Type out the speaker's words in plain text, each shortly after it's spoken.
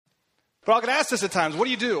But I'll get asked this at times, what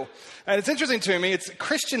do you do? And it's interesting to me, it's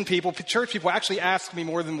Christian people, church people actually ask me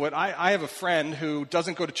more than what I have a friend who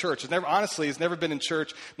doesn't go to church. Has never been in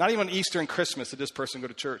church, not even on Easter and Christmas did this person go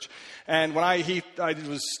to church. And when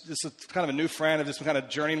this is kind of a new friend, I've just been kind of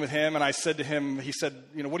journeying with him, and I said to him, he said,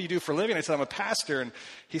 what do you do for a living? I said, I'm a pastor. And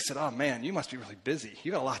he said, oh man, you must be really busy.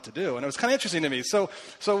 You got a lot to do. And it was kind of interesting to me. So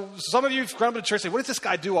some of you have gone up to church and say, what does this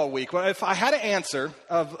guy do all week? Well, if I had an answer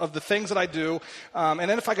of the things that I do, and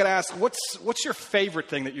then if I could ask, what's your favorite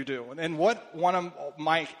thing that you do? And what one of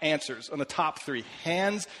my answers on the top three,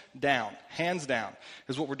 hands down,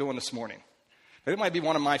 is what we're doing this morning. It might be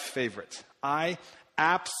one of my favorites. I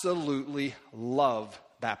absolutely love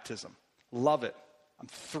baptism. Love it. I'm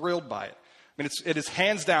thrilled by it. I mean, it is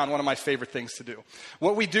hands down one of my favorite things to do.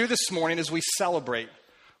 What we do this morning is we celebrate.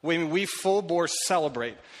 We full bore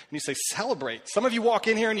celebrate. And you say, celebrate. Some of you walk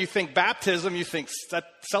in here and you think baptism, you think that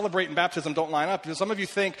celebrate and baptism don't line up. Some of you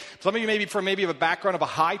maybe have a background of a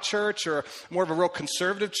high church or more of a real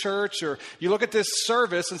conservative church, or you look at this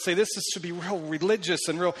service and say, this should be real religious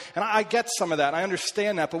and real. And I get some of that. I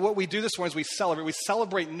understand that. But what we do this morning is we celebrate. We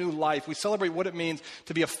celebrate new life. We celebrate what it means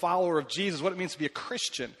to be a follower of Jesus, what it means to be a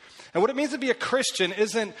Christian. And what it means to be a Christian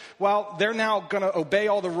isn't, well, they're now going to obey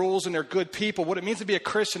all the rules and they're good people. What it means to be a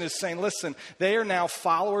Christian is saying, listen, they are now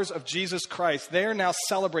followers of Jesus Christ. They are now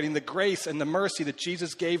celebrating the grace and the mercy that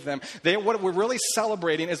Jesus gave them. What we're really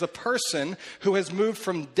celebrating is a person who has moved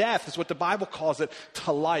from death, is what the Bible calls it,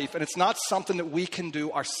 to life. And it's not something that we can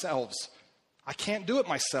do ourselves. I can't do it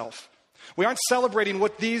myself. We aren't celebrating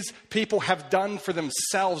what these people have done for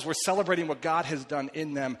themselves. We're celebrating what God has done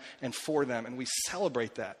in them and for them. And we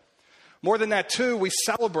celebrate that. More than that, too, we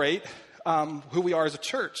celebrate who we are as a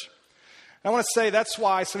church. I want to say that's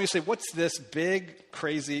why some of you say, what's this big,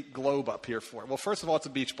 crazy globe up here for? Well, first of all, it's a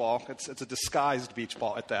beach ball. It's a disguised beach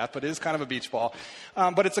ball at that, but it is kind of a beach ball.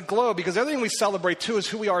 But it's a globe because the other thing we celebrate, too, is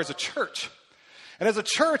who we are as a church. And as a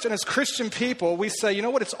church and as Christian people, we say, you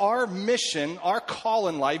know what? It's our mission, our call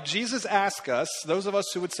in life. Jesus asked us, those of us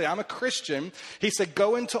who would say, I'm a Christian, he said,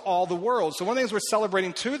 go into all the world. So one of the things we're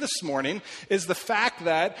celebrating too this morning is the fact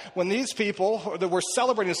that when these people that we're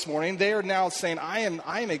celebrating this morning, they are now saying, I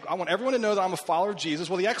want everyone to know that I'm a follower of Jesus.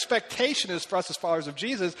 Well, the expectation is for us as followers of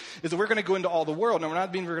Jesus is that we're going to go into all the world. Now, we're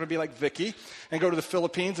going to be like Vicky and go to the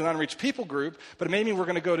Philippines and unreached people group, but it may mean we're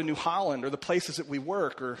going to go to New Holland or the places that we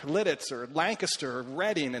work or Lidditz or Lancaster or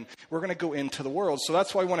Reading, and we're going to go into the world. So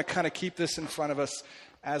that's why I want to kind of keep this in front of us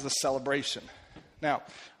as a celebration. Now,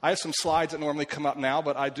 I have some slides that normally come up now,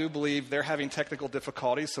 but I do believe they're having technical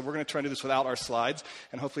difficulties, so we're going to try and do this without our slides,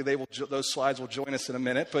 and hopefully those slides will join us in a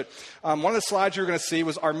minute. But one of the slides you're going to see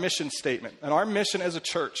was our mission statement, and our mission as a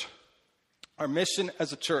church. Our mission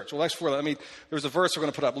as a church. Well, actually, there's a verse we're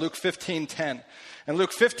going to put up, Luke 15:10. And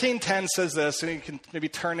Luke 15:10 says this, and you can maybe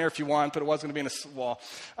turn there if you want, but it was going to be in a wall.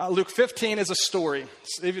 Luke 15 is a story.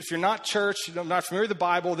 If you're not church, you're not familiar with the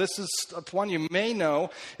Bible, this is one you may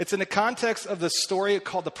know. It's in the context of the story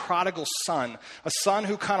called the prodigal son, a son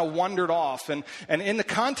who kind of wandered off. And in the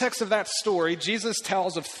context of that story, Jesus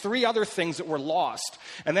tells of three other things that were lost.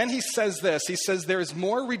 And then he says this, he says, there is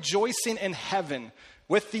more rejoicing in heaven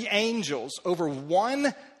with the angels over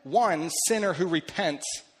one sinner who repents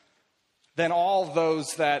than all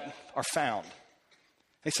those that are found.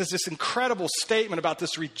 He says this incredible statement about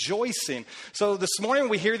this rejoicing. So this morning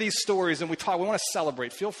when we hear these stories and we want to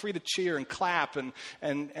celebrate, feel free to cheer and clap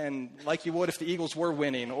and like you would if the Eagles were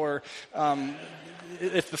winning or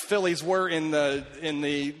if the Phillies were in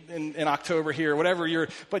October here, whatever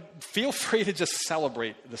but feel free to just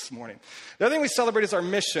celebrate this morning. The other thing we celebrate is our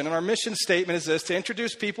mission, and our mission statement is this: to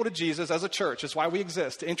introduce people to Jesus as a church. That's why we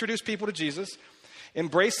exist, to introduce people to Jesus,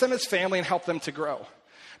 embrace them as family, and help them to grow.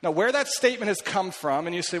 Now, where that statement has come from,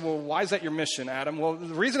 and you say, well, why is that your mission, Adam? Well,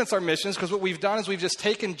 the reason it's our mission is because what we've done is we've just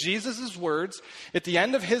taken Jesus' words at the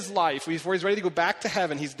end of his life, before he's ready to go back to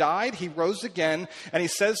heaven. He's died, he rose again, and he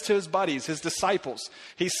says to his buddies, his disciples,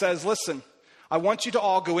 he says, listen, I want you to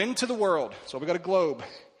all go into the world, so we got a globe,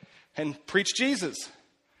 and preach Jesus.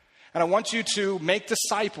 And I want you to make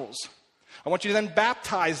disciples. I want you to then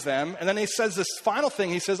baptize them. And then he says this final thing.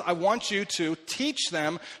 He says, I want you to teach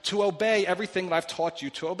them to obey everything that I've taught you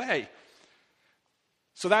to obey.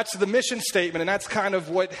 So that's the mission statement, and that's kind of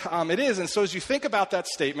what it is. And so as you think about that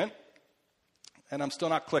statement, and I'm still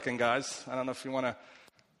not clicking, guys. I don't know if you want to.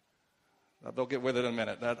 They'll get with it in a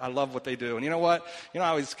minute. I love what they do. And you know what?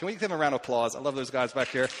 Can we give them a round of applause? I love those guys back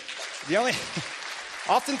here.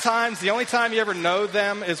 Oftentimes, the only time you ever know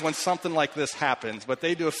them is when something like this happens, but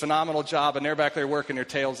they do a phenomenal job, and they're back there working their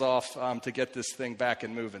tails off to get this thing back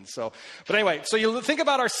and moving. But anyway, so you think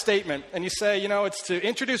about our statement, and you say, it's to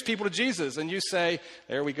introduce people to Jesus, and you say,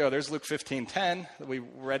 there we go, there's Luke 15:10 that we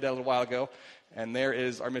read that a little while ago. And there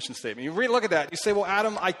is our mission statement. You look at that. You say, well,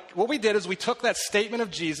 Adam, what we did is we took that statement of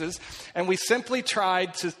Jesus and we simply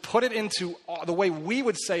tried to put it into the way we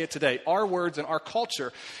would say it today, our words and our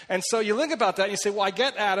culture. And so you think about that and you say, well, I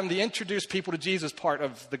get, Adam, the introduce people to Jesus part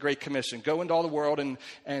of the Great Commission. Go into all the world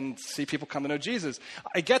and see people come to know Jesus.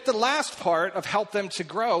 I get the last part of help them to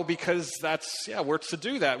grow because we're to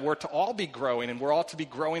do that. We're to all be growing and we're all to be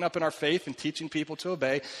growing up in our faith and teaching people to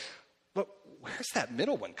obey. But where's that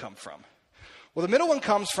middle one come from? Well, the middle one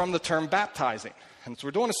comes from the term baptizing. And so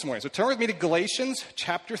we're doing this morning. So turn with me to Galatians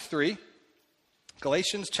chapter 3.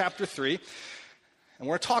 Galatians chapter 3. And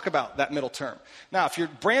we're going to talk about that middle term. Now, if you're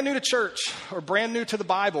brand new to church or brand new to the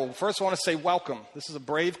Bible, first I want to say welcome. This is a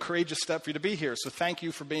brave, courageous step for you to be here. So thank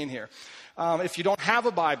you for being here. If you don't have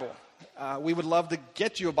a Bible, we would love to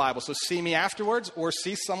get you a Bible. So see me afterwards or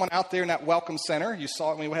see someone out there in that welcome center. You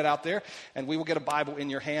saw it when we went out there. And we will get a Bible in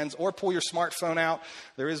your hands. Or pull your smartphone out.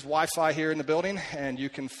 There is Wi-Fi here in the building. And you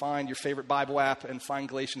can find your favorite Bible app and find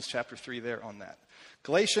Galatians chapter 3 there on that.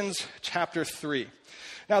 Galatians chapter 3.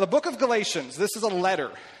 Now, the book of Galatians, this is a letter.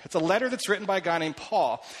 It's a letter that's written by a guy named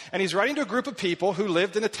Paul. And he's writing to a group of people who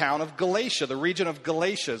lived in the town of Galatia. The region of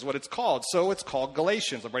Galatia is what it's called. So it's called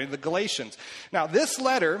Galatians. I'm writing to the Galatians. Now, this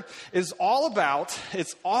letter is all about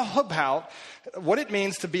what it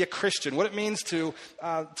means to be a Christian, what it means to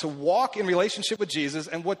walk in relationship with Jesus.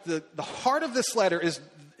 And what the heart of this letter is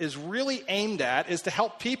really aimed at is to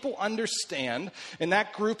help people understand in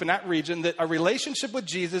that group, in that region, that a relationship with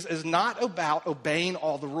Jesus is not about obeying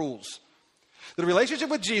all the rules. The relationship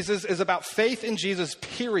with Jesus is about faith in Jesus,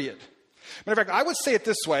 period. Matter of fact, I would say it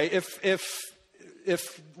this way.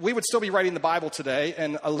 If we would still be writing the Bible today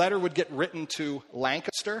and a letter would get written to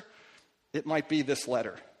Lancaster, it might be this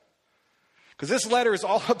letter. Because this letter is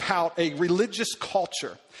all about a religious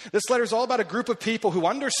culture. This letter is all about a group of people who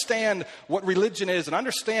understand what religion is and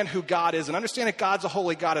understand who God is and understand that God's a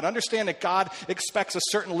holy God and understand that God expects a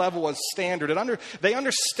certain level of standard. They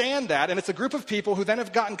understand that, and it's a group of people who then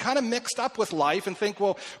have gotten kind of mixed up with life and think,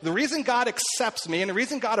 well, the reason God accepts me and the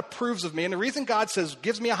reason God approves of me and the reason God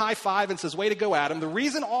gives me a high five and says, way to go, Adam, the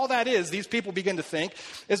reason all that is, these people begin to think,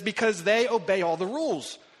 is because they obey all the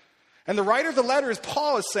rules. And the writer of the letter is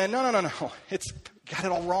Paul is saying, no. It's got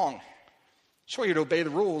it all wrong. Sure, you're to obey the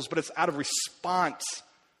rules, but it's out of response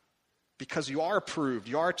because you are approved.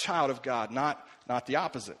 You are a child of God, not the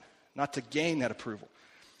opposite, not to gain that approval.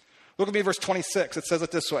 Look at me, verse 26. It says it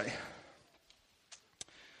this way.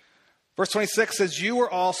 Verse 26 says, you are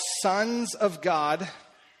all sons of God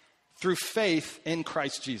through faith in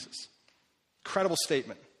Christ Jesus. Incredible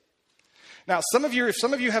statement. Now, if some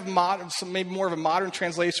of you have maybe more of a modern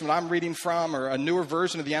translation what I'm reading from or a newer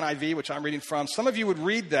version of the NIV, which I'm reading from, some of you would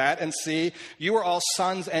read that and see you are all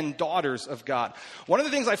sons and daughters of God. One of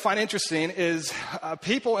the things I find interesting is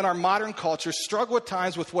people in our modern culture struggle at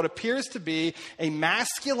times with what appears to be a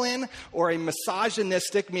masculine or a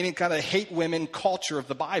misogynistic, meaning kind of hate women culture of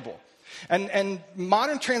the Bible. And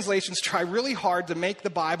modern translations try really hard to make the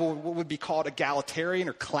Bible what would be called egalitarian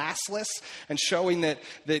or classless and showing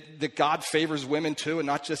that God favors women too and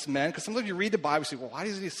not just men. Because sometimes you read the Bible and say, well, why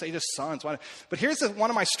does he say just sons? Why? But here's one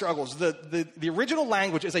of my struggles. The original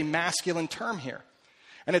language is a masculine term here.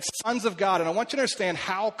 And it's sons of God. And I want you to understand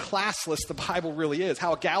how classless the Bible really is.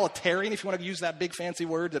 How egalitarian, if you want to use that big fancy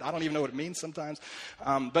word that I don't even know what it means sometimes.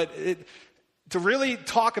 To really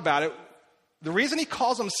talk about it, the reason he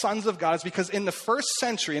calls them sons of God is because in the first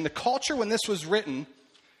century, in the culture when this was written,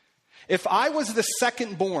 if I was the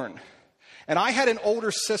second born and I had an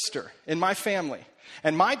older sister in my family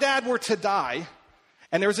and my dad were to die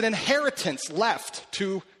and there was an inheritance left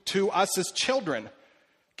to us as children,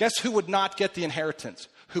 guess who would not get the inheritance?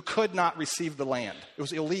 Who could not receive the land? It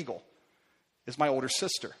was illegal. It's my older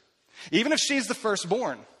sister. Even if she's the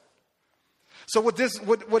firstborn. So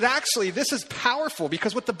this is powerful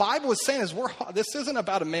because what the Bible is saying is this isn't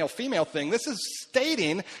about a male-female thing. This is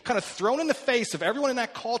stating, kind of thrown in the face of everyone in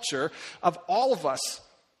that culture, of all of us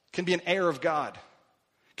can be an heir of God,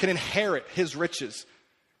 can inherit his riches.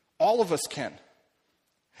 All of us can.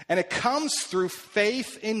 And it comes through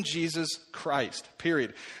faith in Jesus Christ,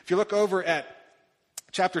 period. If you look over at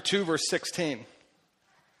chapter 2, verse 16,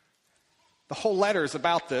 the whole letter is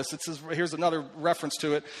about this. Here's another reference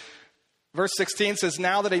to it. Verse 16 says,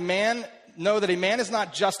 now that a man know that a man is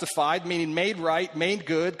not justified, meaning made right, made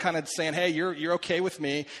good, kind of saying, hey, you're okay with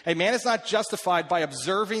me. A man is not justified by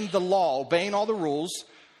observing the law, obeying all the rules,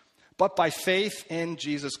 but by faith in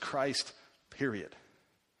Jesus Christ, period.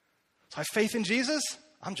 So I have faith in Jesus,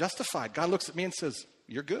 I'm justified. God looks at me and says,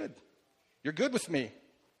 you're good. You're good with me.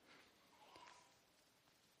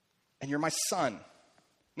 And you're my son.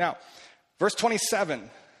 Now, verse 27.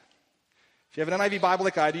 If you have an NIV Bible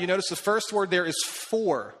like I do, you notice the first word there is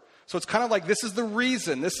for. So it's kind of like this is the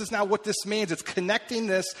reason. This is now what this means. It's connecting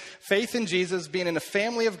this faith in Jesus, being in the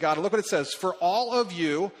family of God. And look what it says. For all of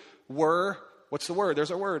you were, what's the word?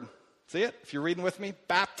 There's our word. See it? If you're reading with me,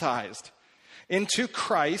 baptized into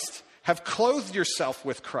Christ, have clothed yourself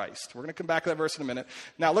with Christ. We're going to come back to that verse in a minute.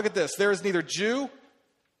 Now look at this. There is neither Jew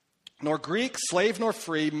nor Greek, slave nor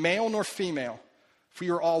free, male nor female, for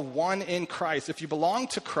you are all one in Christ. If you belong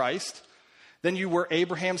to Christ, then you were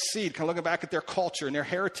Abraham's seed. Kind of looking back at their culture and their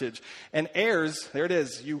heritage. And heirs, there it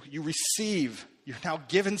is, you receive. You're now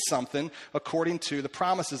given something according to the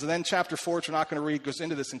promises. And then chapter 4, which we're not going to read, goes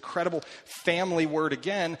into this incredible family word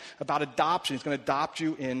again about adoption. He's going to adopt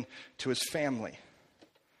you into his family.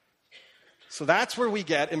 So that's where we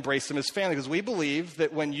get embrace him as family, because we believe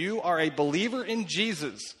that when you are a believer in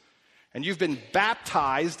Jesus and you've been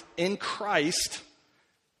baptized in Christ,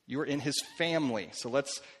 you are in his family. So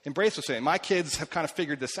let's embrace this family. My kids have kind of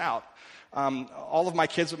figured this out. All of my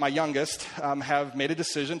kids, with my youngest, have made a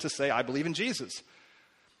decision to say, I believe in Jesus.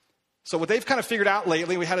 So what they've kind of figured out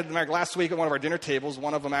lately, we had it last week at one of our dinner tables,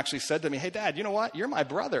 one of them actually said to me, hey, Dad, you know what? You're my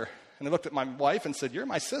brother. And they looked at my wife and said, you're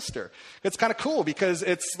my sister. It's kind of cool because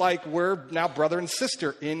it's like we're now brother and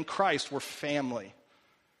sister in Christ. We're family.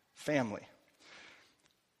 Family.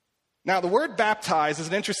 Now, the word baptize is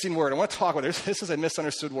an interesting word. I want to talk about it. This is a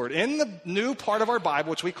misunderstood word. In the new part of our Bible,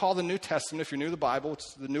 which we call the New Testament, if you're new to the Bible,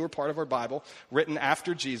 it's the newer part of our Bible, written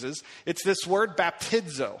after Jesus. It's this word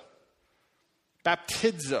baptizo.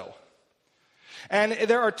 Baptizo. And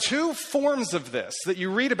there are two forms of this that you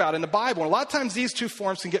read about in the Bible. And a lot of times these two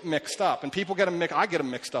forms can get mixed up. And people get them I get them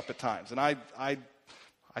mixed up at times. And I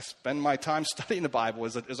spend my time studying the Bible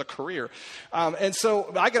as a career. And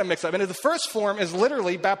so I get them mixed up. And the first form is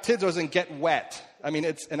literally baptizo, as in get wet. I mean,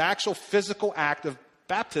 it's an actual physical act of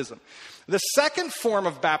baptism. The second form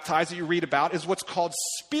of baptize that you read about is what's called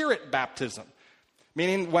spirit baptism.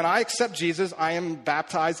 Meaning when I accept Jesus, I am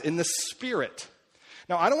baptized in the Spirit.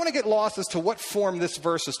 Now, I don't want to get lost as to what form this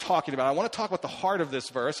verse is talking about. I want to talk about the heart of this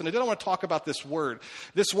verse, and I don't want to talk about this word.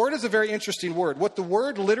 This word is a very interesting word. What the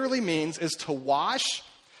word literally means is to wash,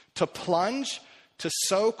 to plunge, to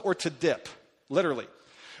soak, or to dip, literally.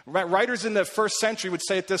 Writers in the first century would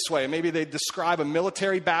say it this way. Maybe they describe a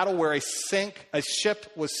military battle where a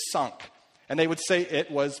ship was sunk, and they would say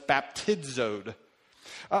it was baptizoed.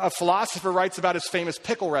 A philosopher writes about his famous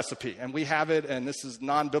pickle recipe, and we have it, and this is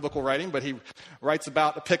non-biblical writing, but he writes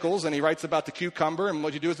about the pickles, and he writes about the cucumber, and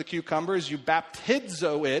what you do with the cucumber is you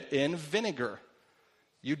baptizo it in vinegar.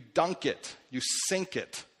 You dunk it. You sink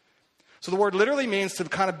it. So the word literally means to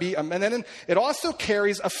kind of be, and then it also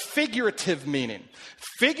carries a figurative meaning.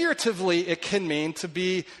 Figuratively, it can mean to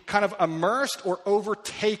be kind of immersed or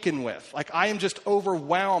overtaken with. Like, I am just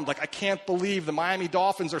overwhelmed. Like, I can't believe the Miami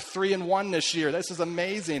Dolphins are 3-1 this year. This is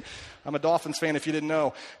amazing. I'm a Dolphins fan, if you didn't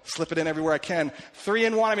know. Slip it in everywhere I can.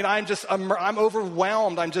 3-1, I mean, I'm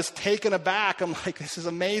overwhelmed. I'm just taken aback. I'm like, this is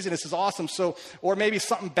amazing. This is awesome. So, or maybe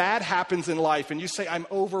something bad happens in life, and you say, I'm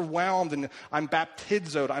overwhelmed, and I'm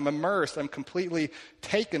baptizoed. I'm immersed. I'm completely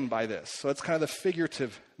taken by this. So it's kind of the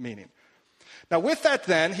figurative meaning. Now, with that,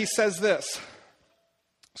 then, he says this.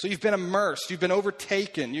 So you've been immersed, you've been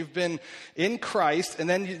overtaken, you've been in Christ, and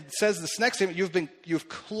then it says this next statement, you've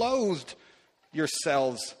clothed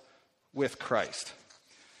yourselves with Christ.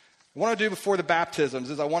 What I want to do before the baptisms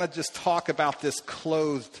is I want to just talk about this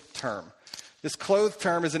clothed term. This clothed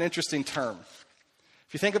term is an interesting term.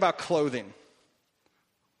 If you think about clothing,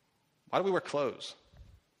 why do we wear clothes?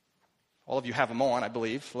 All of you have them on, I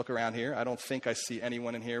believe. Look around here. I don't think I see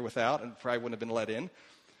anyone in here without, and probably wouldn't have been let in.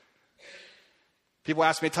 People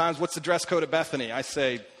ask me at times, what's the dress code at Bethany? I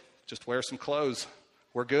say, just wear some clothes.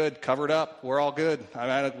 We're good, covered up, we're all good.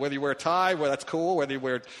 I mean, whether you wear a tie, well, that's cool. Whether you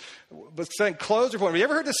wear, but saying clothes are important. Have you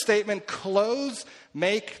ever heard this statement, clothes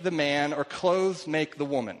make the man or clothes make the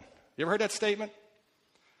woman? You ever heard that statement?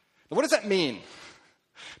 Now, what does that mean?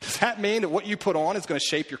 Does that mean that what you put on is going to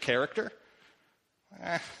shape your character?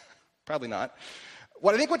 Probably not.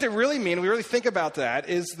 What they really mean, we really think about that,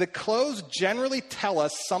 is the clothes generally tell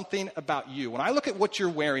us something about you. When I look at what you're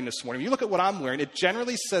wearing this morning, when you look at what I'm wearing, it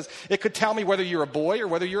generally says, it could tell me whether you're a boy or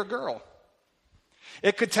whether you're a girl.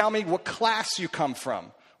 It could tell me what class you come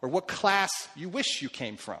from or what class you wish you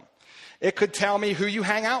came from. It could tell me who you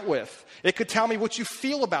hang out with. It could tell me what you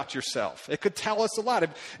feel about yourself. It could tell us a lot.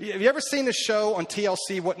 Have you ever seen the show on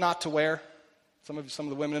TLC, What Not to Wear? Some of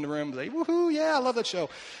the women in the room say, woohoo, yeah, I love that show.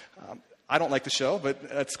 I don't like the show, but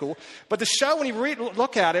that's cool. But the show, when you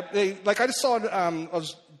look at it, I just saw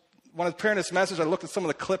one of the preparing this message, I looked at some of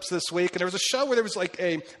the clips this week, and there was a show where there was like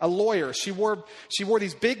a lawyer. She wore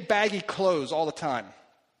these big baggy clothes all the time.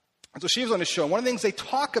 And so she was on the show. And one of the things they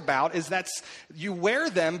talk about is that you wear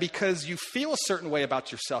them because you feel a certain way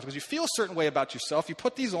about yourself. Because you feel a certain way about yourself, you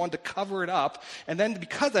put these on to cover it up. And then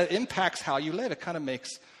because that impacts how you live, it kind of makes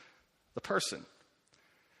the person.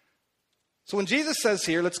 So when Jesus says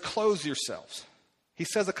here, let's clothe yourselves, he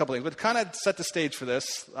says a couple things. But to kind of set the stage for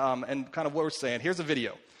this and kind of what we're saying, here's a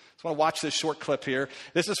video. I want to watch this short clip here.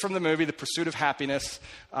 This is from the movie The Pursuit of Happiness,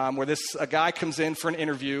 where a guy comes in for an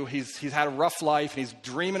interview. He's had a rough life, and he's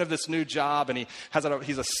dreaming of this new job, and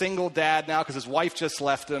he's a single dad now because his wife just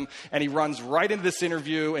left him, and he runs right into this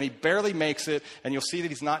interview, and he barely makes it, and you'll see that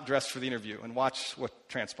he's not dressed for the interview, and watch what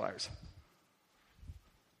transpires.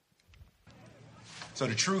 So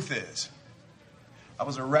the truth is, I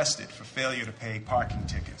was arrested for failure to pay parking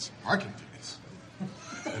tickets. Parking tickets?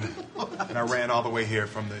 And I ran all the way here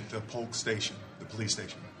from the Polk station, the police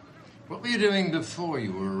station. What were you doing before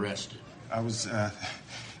you were arrested? I was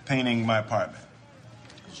painting my apartment.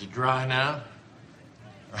 Is it dry now?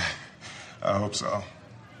 I hope so.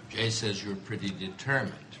 Jay says you're pretty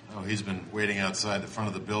determined. Oh, he's been waiting outside the front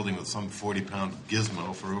of the building with some 40-pound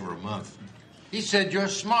gizmo for over a month. He said you're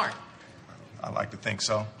smart. I like to think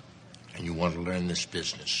so. And you want to learn this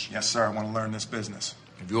business? Yes, sir, I want to learn this business.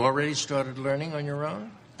 Have you already started learning on your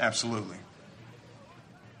own? Absolutely.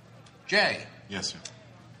 Jay. Yes, sir.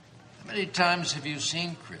 How many times have you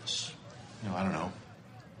seen Chris? No, I don't know.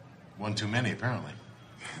 One too many, apparently.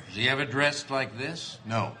 Is he ever dressed like this?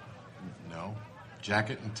 No.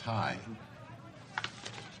 Jacket and tie.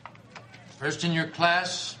 First in your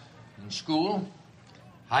class? In school?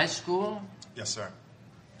 High school? Yes, sir.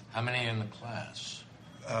 How many in the class?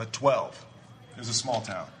 12. It was a small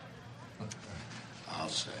town. I'll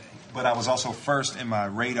say. But I was also first in my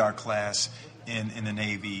radar class in the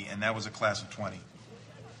Navy, and that was a class of 20.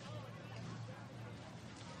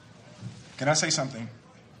 Can I say something?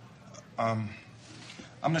 I'm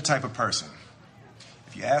the type of person,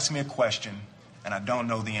 if you ask me a question and I don't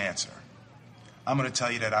know the answer, I'm going to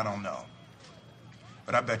tell you that I don't know.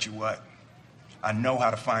 But I bet you what? I know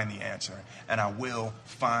how to find the answer, and I will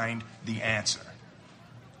find the answer.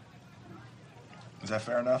 Is that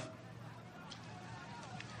fair enough?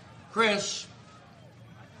 Chris,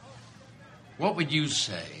 what would you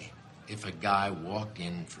say if a guy walked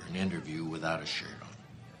in for an interview without a shirt on?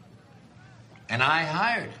 And I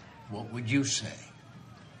hired him. What would you say?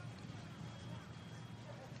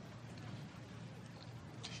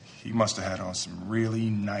 He must have had on some really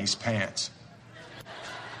nice pants.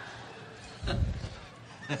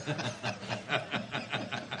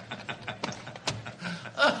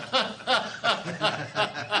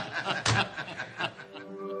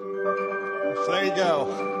 There you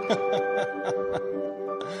go.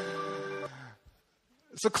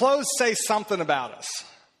 So clothes say something about us.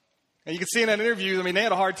 And you can see in that interview, they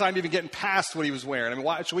had a hard time even getting past what he was wearing.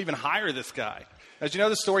 Why should we even hire this guy? As you know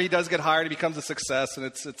the story, he does get hired, he becomes a success, and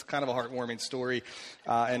it's kind of a heartwarming story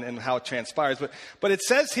and how it transpires. But it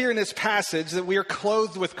says here in this passage that we are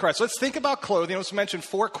clothed with Christ. So let's think about clothing. Let's mention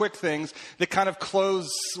 4 quick things that kind of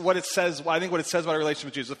close what it says, I think what it says about our relationship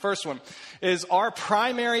with Jesus. The first one is our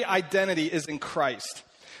primary identity is in Christ.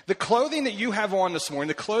 The clothing that you have on this morning,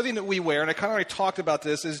 the clothing that we wear, and I kind of already talked about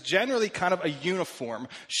this, is generally kind of a uniform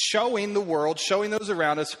showing the world, showing those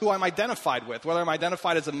around us who I'm identified with, whether I'm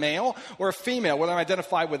identified as a male or a female, whether I'm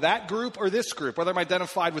identified with that group or this group, whether I'm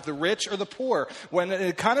identified with the rich or the poor. When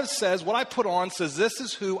it kind of says, what I put on says this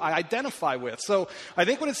is who I identify with. So I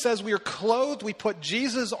think when it says we are clothed, we put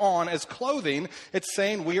Jesus on as clothing, it's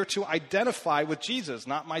saying we are to identify with Jesus,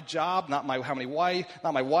 not my job, not my wife,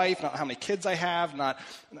 not how many kids I have, not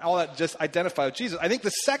all that, just identify with Jesus. I think the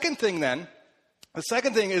second thing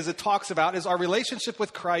is it talks about is our relationship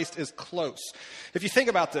with Christ is close. If you think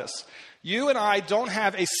about this, you and I don't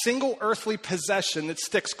have a single earthly possession that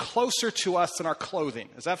sticks closer to us than our clothing.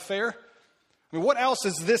 Is that fair? I mean, what else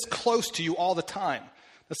is this close to you all the time?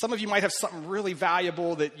 Now, some of you might have something really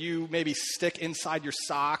valuable that you maybe stick inside your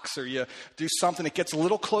socks, or you do something that gets a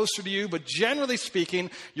little closer to you. But generally speaking,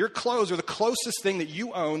 your clothes are the closest thing that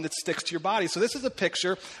you own that sticks to your body. So this is a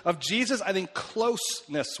picture of Jesus, I think,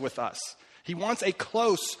 closeness with us. He wants a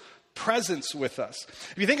close presence with us.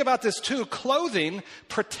 If you think about this too, clothing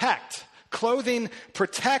protect. Clothing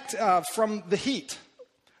protect from the heat.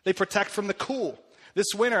 They protect from the cool. This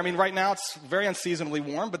winter, I mean, right now it's very unseasonably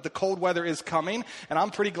warm, but the cold weather is coming, and I'm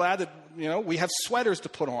pretty glad that, we have sweaters to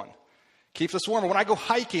put on. Keeps us warmer. When I go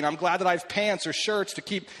hiking, I'm glad that I have pants or shirts to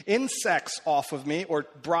keep insects off of me, or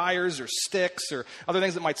briars or sticks or other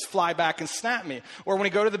things that might fly back and snap me. Or when we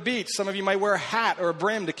go to the beach, some of you might wear a hat or a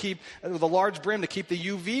brim with a large brim to keep the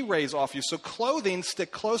UV rays off you. So clothing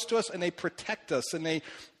stick close to us and they protect us, and they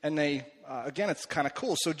again, it's kind of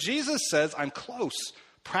cool. So Jesus says, I'm close.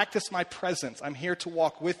 Practice my presence. I'm here to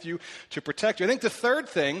walk with you, to protect you. I think the third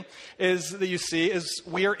thing that you see is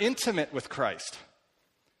we are intimate with Christ.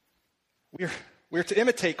 We're to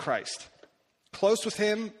imitate Christ. Close with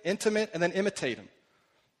him, intimate, and then imitate him.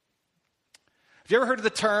 Have you ever heard of the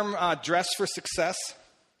term dress for success?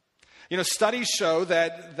 Studies show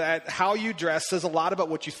that how you dress says a lot about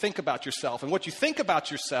what you think about yourself. And what you think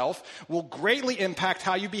about yourself will greatly impact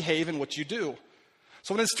how you behave and what you do.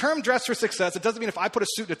 So when it's term dress for success, it doesn't mean if I put a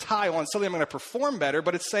suit and a tie on, suddenly I'm going to perform better,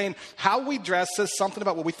 but it's saying how we dress says something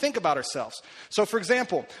about what we think about ourselves. So for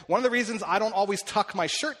example, one of the reasons I don't always tuck my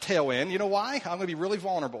shirt tail in, you know why? I'm going to be really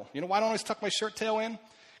vulnerable. You know why I don't always tuck my shirt tail in?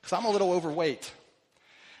 Because I'm a little overweight.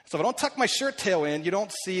 So if I don't tuck my shirt tail in, you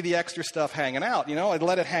don't see the extra stuff hanging out. I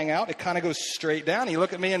let it hang out. It kind of goes straight down. And you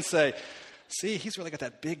look at me and say, see, he's really got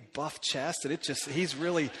that big buff chest, and he's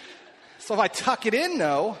really... So if I tuck it in,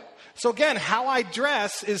 though... So again, how I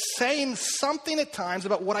dress is saying something at times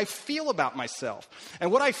about what I feel about myself.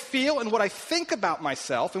 And what I feel and what I think about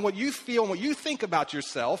myself, and what you feel and what you think about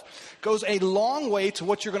yourself, goes a long way to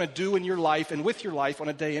what you're going to do in your life and with your life on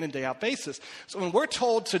a day in and day out basis. So when we're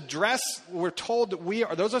told to dress, we're told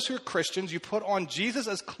that those of us who are Christians, you put on Jesus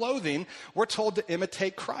as clothing, we're told to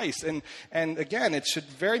imitate Christ. And again, it should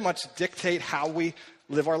very much dictate how we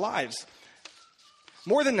live our lives.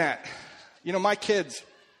 More than that, my kids...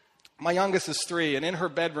 My youngest is 3, and in her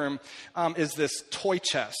bedroom is this toy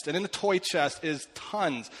chest. And in the toy chest is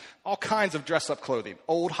all kinds of dress-up clothing.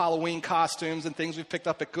 Old Halloween costumes and things we've picked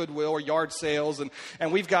up at Goodwill or yard sales.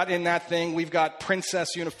 And we've got in that thing, we've got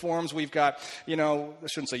princess uniforms. We've got, I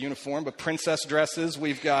shouldn't say uniform, but princess dresses.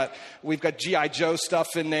 We've got G.I. Joe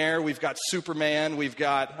stuff in there. We've got Superman. We've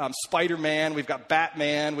got Spider-Man. We've got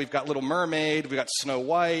Batman. We've got Little Mermaid. We've got Snow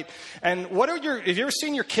White. And have you ever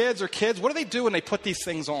seen your kids, what do they do when they put these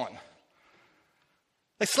things on?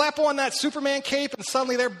 They slap on that Superman cape and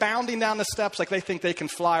suddenly they're bounding down the steps like they think they can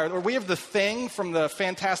fly. Or we have the Thing from the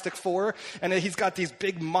Fantastic Four, and he's got these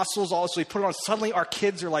big muscles also. He put it on. Suddenly our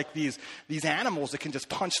kids are like these animals that can just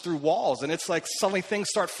punch through walls. And it's like suddenly things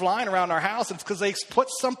start flying around our house. It's because they put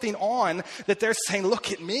something on that they're saying,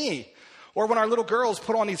 look at me. Or when our little girls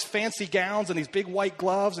put on these fancy gowns and these big white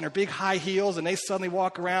gloves and their big high heels, and they suddenly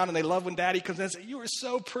walk around and they love when daddy comes in and says, you are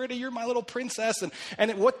so pretty, you're my little princess.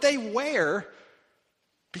 And what they wear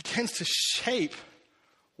begins to shape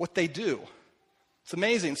what they do. It's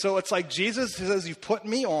amazing. So it's like Jesus says, you've put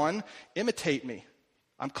me on, imitate me.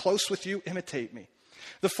 I'm close with you, imitate me.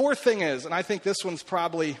 The fourth thing is, and I think this one's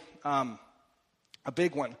probably a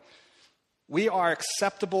big one, we are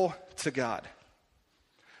acceptable to God.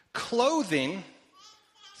 Clothing,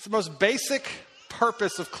 it's the most basic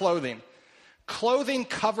purpose of clothing. Clothing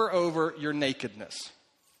cover over your nakedness.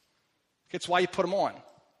 It's why you put them on.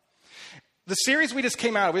 The series we just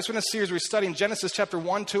came out of, we just went in a series, we were studying Genesis chapter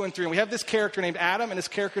 1, 2, and 3, and we have this character named Adam and this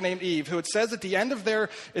character named Eve, who it says at the end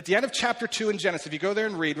of chapter 2 in Genesis, if you go there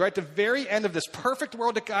and read, right at the very end of this perfect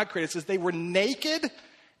world that God created, it says they were naked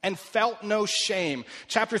and felt no shame.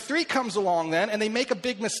 Chapter 3 comes along then, and they make a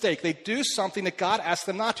big mistake. They do something that God asked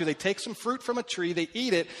them not to. They take some fruit from a tree, they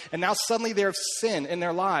eat it, and now suddenly they have sin in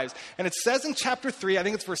their lives. And it says in chapter 3, I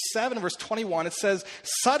think it's verse 7 and verse 21, it says,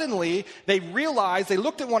 suddenly they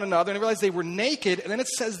looked at one another and they realized they were naked, and then it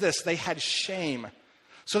says this, they had shame.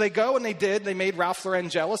 So they go and they made Ralph Lauren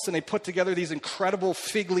jealous, and they put together these incredible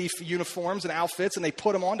fig leaf uniforms and outfits, and they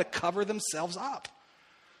put them on to cover themselves up.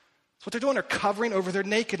 So what they're doing, they're covering over their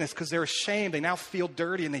nakedness because they're ashamed. They now feel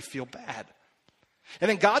dirty and they feel bad. And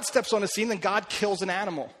then God steps on the scene, and God kills an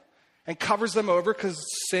animal and covers them over because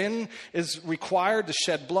sin is required to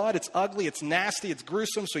shed blood. It's ugly, it's nasty, it's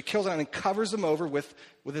gruesome. So he kills it and covers them over with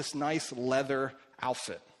this nice leather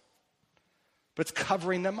outfit. But it's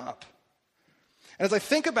covering them up. And as I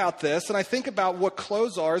think about this, and I think about what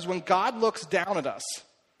clothes are, is when God looks down at us,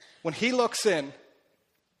 when he looks in,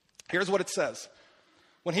 here's what it says.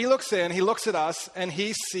 When he looks in, he looks at us, and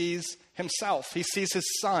he sees himself. He sees his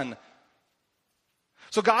son.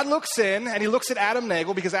 So God looks in, and he looks at Adam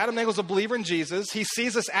Nagel, because Adam Nagel's a believer in Jesus. He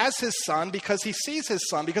sees us as his son because he sees his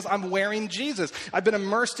son, because I'm wearing Jesus. I've been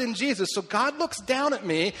immersed in Jesus. So God looks down at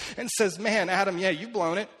me and says, man, Adam, yeah, you've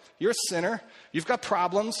blown it. You're a sinner. You've got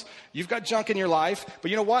problems. You've got junk in your life.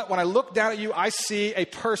 But you know what? When I look down at you, I see a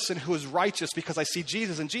person who is righteous because I see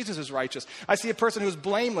Jesus, and Jesus is righteous. I see a person who is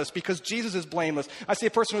blameless because Jesus is blameless. I see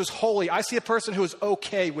a person who is holy. I see a person who is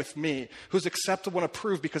okay with me, who's acceptable and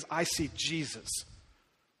approved because I see Jesus.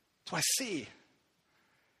 That's what I see.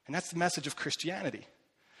 And that's the message of Christianity.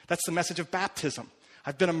 That's the message of baptism.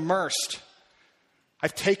 I've been immersed.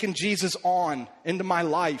 I've taken Jesus on into my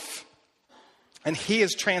life. And he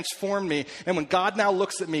has transformed me. And when God now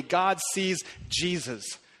looks at me, God sees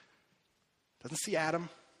Jesus. Doesn't see Adam,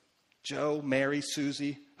 Joe, Mary,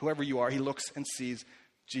 Susie, whoever you are. He looks and sees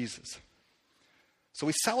Jesus. So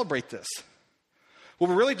we celebrate this. What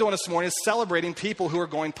we're really doing this morning is celebrating people who are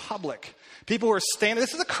going public. People who are standing.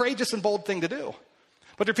 This is a courageous and bold thing to do.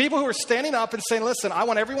 But there are people who are standing up and saying, listen, I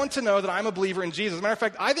want everyone to know that I'm a believer in Jesus. As a matter of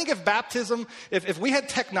fact, I think if baptism, if we had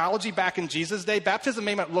technology back in Jesus' day, baptism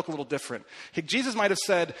may look a little different. Jesus might have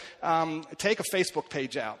said, take a Facebook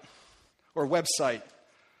page out or a website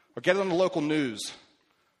or get it on the local news.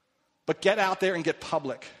 But get out there and get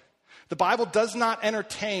public. The Bible does not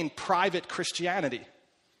entertain private Christianity.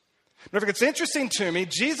 Now, it's interesting to me,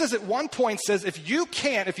 Jesus at one point says, if you're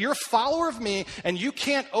a follower of me and you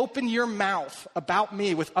can't open your mouth about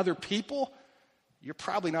me with other people, you're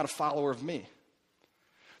probably not a follower of me.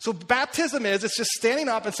 So baptism it's just standing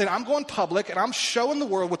up and saying, I'm going public and I'm showing the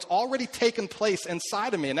world what's already taken place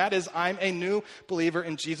inside of me. And that is, I'm a new believer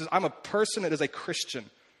in Jesus. I'm a person that is a Christian.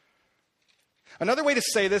 Another way to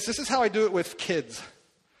say this is how I do it with kids.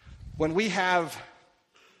 What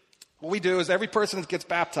we do is every person that gets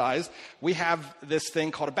baptized, we have this thing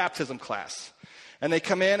called a baptism class. And they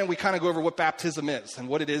come in and we kind of go over what baptism is and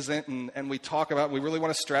what it isn't. And we talk about, we really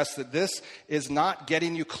want to stress that this is not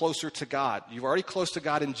getting you closer to God. You're already close to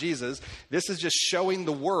God in Jesus. This is just showing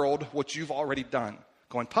the world what you've already done,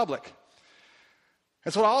 going public.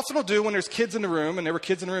 And so what I often will do when there's kids in the room, and there were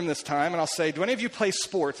kids in the room this time, and I'll say, do any of you play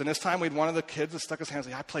sports? And this time we had one of the kids that stuck his hands,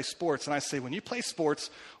 like, I play sports. And I say, when you play sports,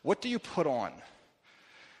 what do you put on?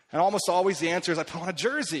 And almost always the answer is, I put on a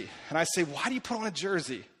jersey. And I say, why do you put on a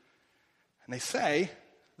jersey? And they say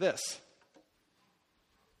this: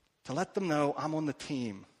 to let them know I'm on the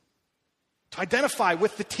team. To identify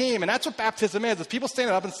with the team. And that's what baptism is. It's people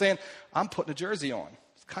standing up and saying, I'm putting a jersey on.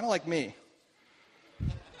 It's kind of like me.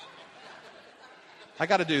 I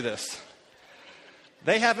got to do this.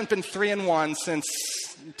 They haven't been 3-1 since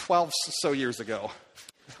 12 so years ago.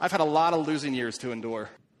 I've had a lot of losing years to endure.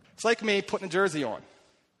 It's like me putting a jersey on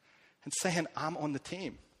and saying, I'm on the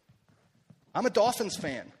team. I'm a Dolphins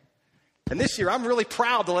fan. And this year, I'm really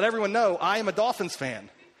proud to let everyone know I am a Dolphins fan.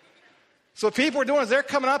 So what people are doing is they're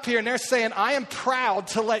coming up here and they're saying, I am proud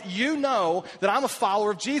to let you know that I'm a follower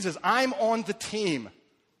of Jesus. I'm on the team.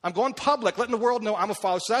 I'm going public, letting the world know I'm a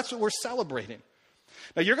follower. So that's what we're celebrating.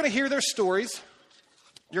 Now, you're going to hear their stories.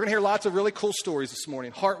 You're going to hear lots of really cool stories this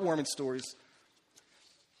morning, heartwarming stories.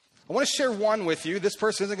 I want to share one with you. This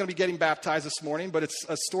person isn't going to be getting baptized this morning, but it's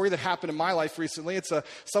a story that happened in my life recently. It's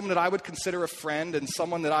someone that I would consider a friend and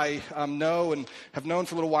someone that I know and have known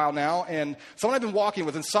for a little while now, and someone I've been walking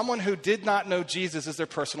with, and someone who did not know Jesus as their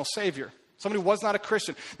personal Savior, someone who was not a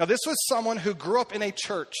Christian. Now, this was someone who grew up in a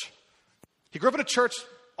church. He grew up in a church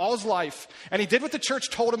all his life, and he did what the church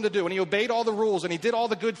told him to do, and he obeyed all the rules, and he did all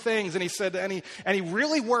the good things, and he said, and he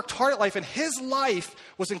really worked hard at life, and his life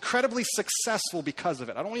was incredibly successful because of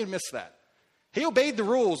it. I don't want you to miss that. He obeyed the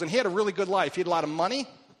rules, and he had a really good life. He had a lot of money.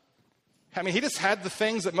 I mean, he just had the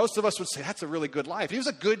things that most of us would say, that's a really good life. He was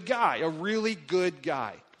a good guy, a really good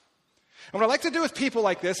guy. And what I like to do with people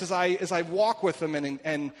like this is I walk with them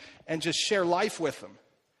and just share life with them.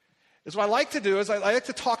 Is what I like to do is I like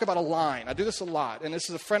to talk about a line. I do this a lot. And this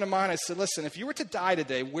is a friend of mine. I said, listen, if you were to die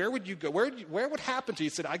today, where would you go? Where would happen to you?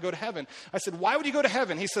 He said, I go to heaven. I said, why would you go to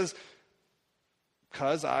heaven? He says,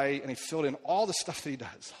 because and he filled in all the stuff that he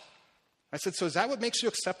does. I said, so is that what makes you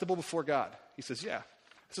acceptable before God? He says, yeah.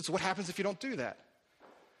 I said, so what happens if you don't do that?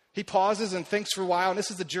 He pauses and thinks for a while. And this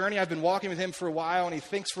is the journey. I've been walking with him for a while. And he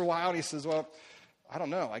thinks for a while. And he says, well, I don't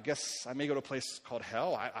know. I guess I may go to a place called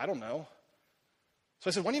hell. I don't know. So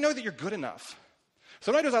I said, when do you know that you're good enough?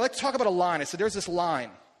 So what I do is I like to talk about a line. I said, there's this line.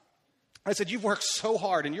 I said, you've worked so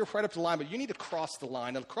hard and you're right up to the line, but you need to cross the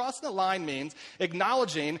line. Now, crossing the line means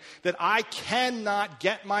acknowledging that I cannot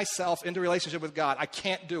get myself into a relationship with God. I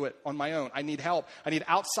can't do it on my own. I need help. I need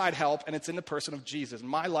outside help, and it's in the person of Jesus.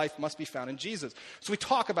 My life must be found in Jesus. So we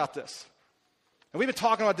talk about this. And we've been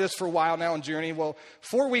talking about this for a while now on Journey. Well,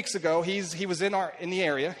 4 weeks ago, he was in the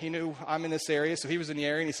area. He knew I'm in this area, so he was in the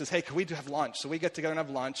area, and he says, hey, can we have lunch? So we get together and have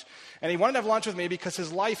lunch. And he wanted to have lunch with me because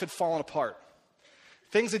his life had fallen apart.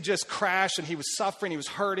 things had just crashed, and he was suffering, he was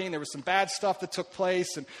hurting, there was some bad stuff that took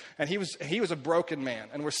place, and he was a broken man.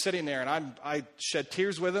 And we're sitting there, and I shed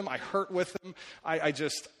tears with him, I hurt with him, I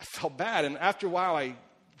felt bad. And after a while,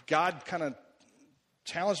 God kind of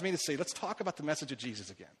challenged me to say, let's talk about the message of Jesus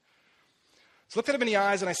again. So I looked at him in the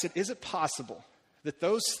eyes, and I said, is it possible that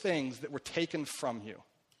those things that were taken from you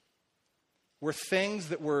were things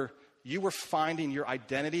that you were finding your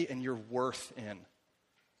identity and your worth in?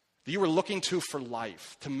 That you were looking to for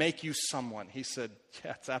life, to make you someone? He said,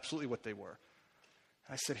 yeah, that's absolutely what they were.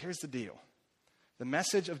 And I said, here's the deal. The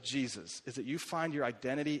message of Jesus is that you find your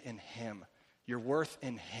identity in him, your worth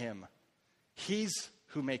in him. He's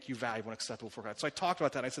who make you valuable and acceptable for God. So I talked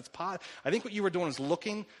about that. And I said, I think what you were doing is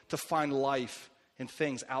looking to find life in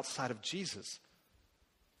things outside of Jesus.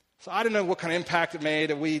 So I didn't know what kind of impact it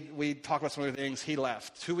made. And we talked about some other things. He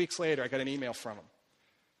left. 2 weeks later, I got an email from him.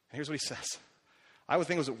 And here's what he says. I would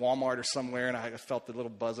think it was at Walmart or somewhere, and I felt the little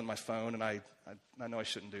buzz on my phone, and I know I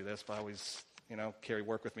shouldn't do this, but I always, carry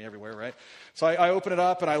work with me everywhere, right? So I open it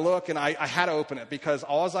up, and I look, and I had to open it because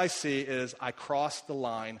all I see is I crossed the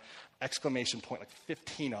line, exclamation point, like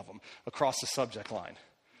 15 of them across the subject line.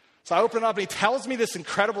 So I open it up, and he tells me this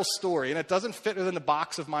incredible story, and it doesn't fit within the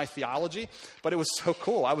box of my theology, but it was so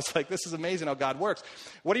cool. I was like, this is amazing how God works.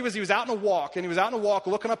 What he was out on a walk,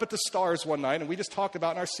 looking up at the stars one night, and we just talked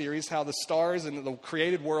about in our series how the stars and the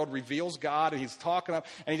created world reveals God, and he's talking up,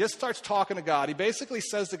 and he just starts talking to God. He basically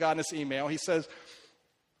says to God in this email, he says,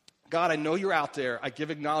 God, I know you're out there. I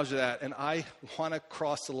acknowledge that, and I want to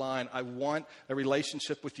cross the line. I want a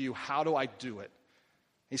relationship with you. How do I do it?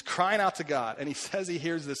 He's crying out to God, and he says he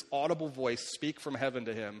hears this audible voice speak from heaven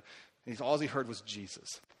to him, and all he heard was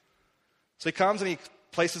Jesus. So he comes and he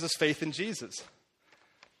places his faith in Jesus.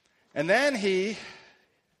 And then so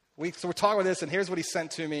we're talking about this, and here's what he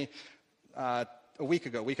sent to me a week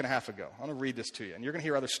and a half ago. I'm going to read this to you, and you're going to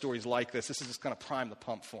hear other stories like this. This is just going to prime the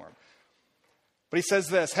pump for him. But he says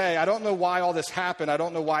this, hey, I don't know why all this happened. I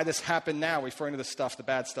don't know why this happened now, referring to the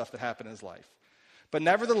bad stuff that happened in his life. But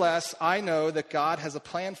nevertheless, I know that God has a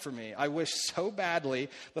plan for me. I wish so badly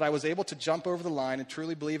that I was able to jump over the line and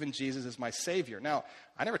truly believe in Jesus as my Savior. Now,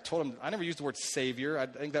 I never used the word Savior. I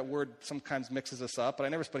think that word sometimes mixes us up.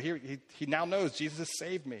 But here he now knows Jesus has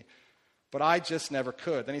saved me. But I just never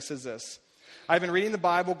could. Then he says this, I've been reading the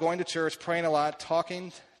Bible, going to church, praying a lot,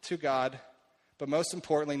 talking to God, but most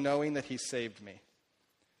importantly, knowing that he saved me.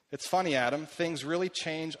 It's funny, Adam. Things really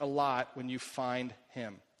change a lot when you find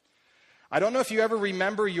him. I don't know if you ever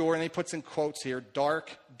remember and he puts in quotes here,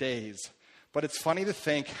 dark days. But it's funny to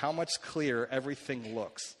think how much clearer everything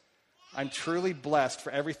looks. I'm truly blessed for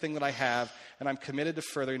everything that I have, and I'm committed to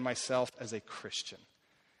furthering myself as a Christian.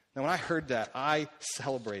 Now, when I heard that, I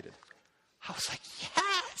celebrated. I was like,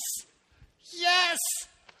 yes!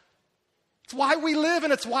 It's why we live,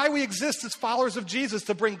 and it's why we exist as followers of Jesus,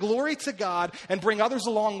 to bring glory to God and bring others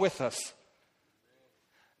along with us.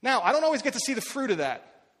 Now, I don't always get to see the fruit of that.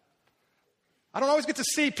 I don't always get to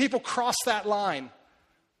see people cross that line.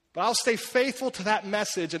 But I'll stay faithful to that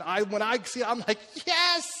message. And when I see it, I'm like,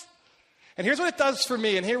 yes! And here's what it does for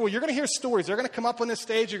me. And you're going to hear stories. They're going to come up on this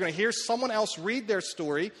stage. You're going to hear someone else read their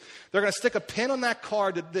story. They're going to stick a pin on that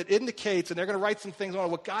card that indicates, and they're going to write some things on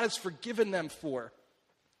what God has forgiven them for.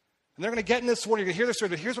 And they're going to get in this one. You're going to hear their story.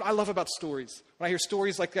 But here's what I love about stories. When I hear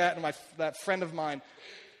stories like that, and that friend of mine,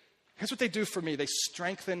 here's what they do for me. They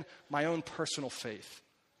strengthen my own personal faith.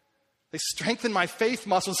 They strengthen my faith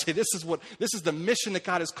muscles, say this is the mission that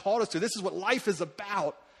God has called us to. This is what life is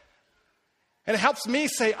about. And it helps me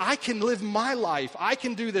say, I can live my life. I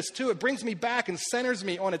can do this too. It brings me back and centers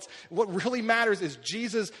me on what really matters is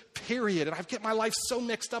Jesus, period. And I get my life so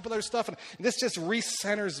mixed up with other stuff, and this just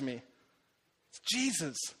recenters me. It's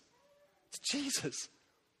Jesus. It's Jesus.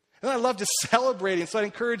 And I love just celebrating. So I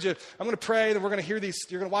encourage you, I'm going to pray, then we're going to hear these,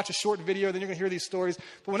 you're going to watch a short video, then you're going to hear these stories.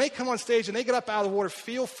 But when they come on stage and they get up out of the water,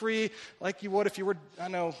 feel free like you would if you were, I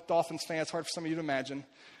know, Dolphins fans, hard for some of you to imagine.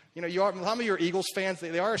 Some of you are Eagles fans.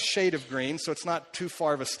 They are a shade of green, so it's not too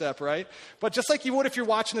far of a step, right? But just like you would if you're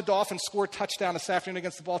watching the Dolphins score a touchdown this afternoon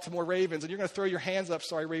against the Baltimore Ravens, and you're going to throw your hands up,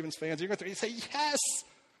 sorry, Ravens fans. You're going to say, yes,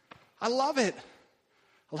 I love it.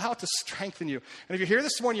 Allow it to strengthen you. And if you're here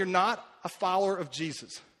this morning, you're not a follower of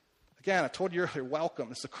Jesus. Again, I told you earlier, welcome.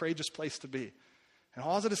 It's a courageous place to be. And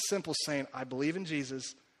all of it is simple, saying, I believe in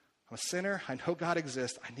Jesus. I'm a sinner. I know God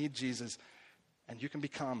exists. I need Jesus. And you can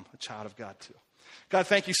become a child of God too. God,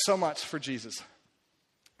 thank you so much for Jesus.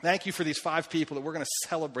 Thank you for these 5 people that we're going to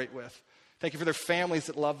celebrate with. Thank you for their families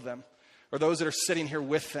that love them, or those that are sitting here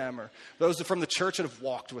with them, or those that from the church that have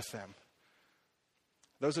walked with them.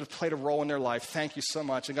 Those that have played a role in their life. Thank you so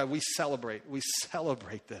much. And God, we celebrate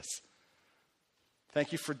this.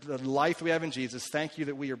 Thank you for the life we have in Jesus. Thank you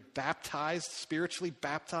that we are baptized, spiritually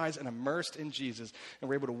baptized and immersed in Jesus, and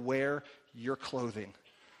we're able to wear your clothing.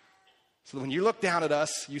 So that when you look down at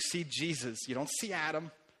us, you see Jesus. You don't see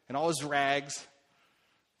Adam and all his rags,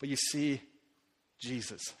 but you see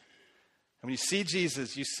Jesus. And when you see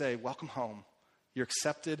Jesus, you say, welcome home. You're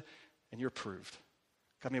accepted and you're approved.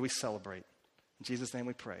 God, may we celebrate. In Jesus' name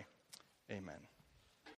we pray. Amen.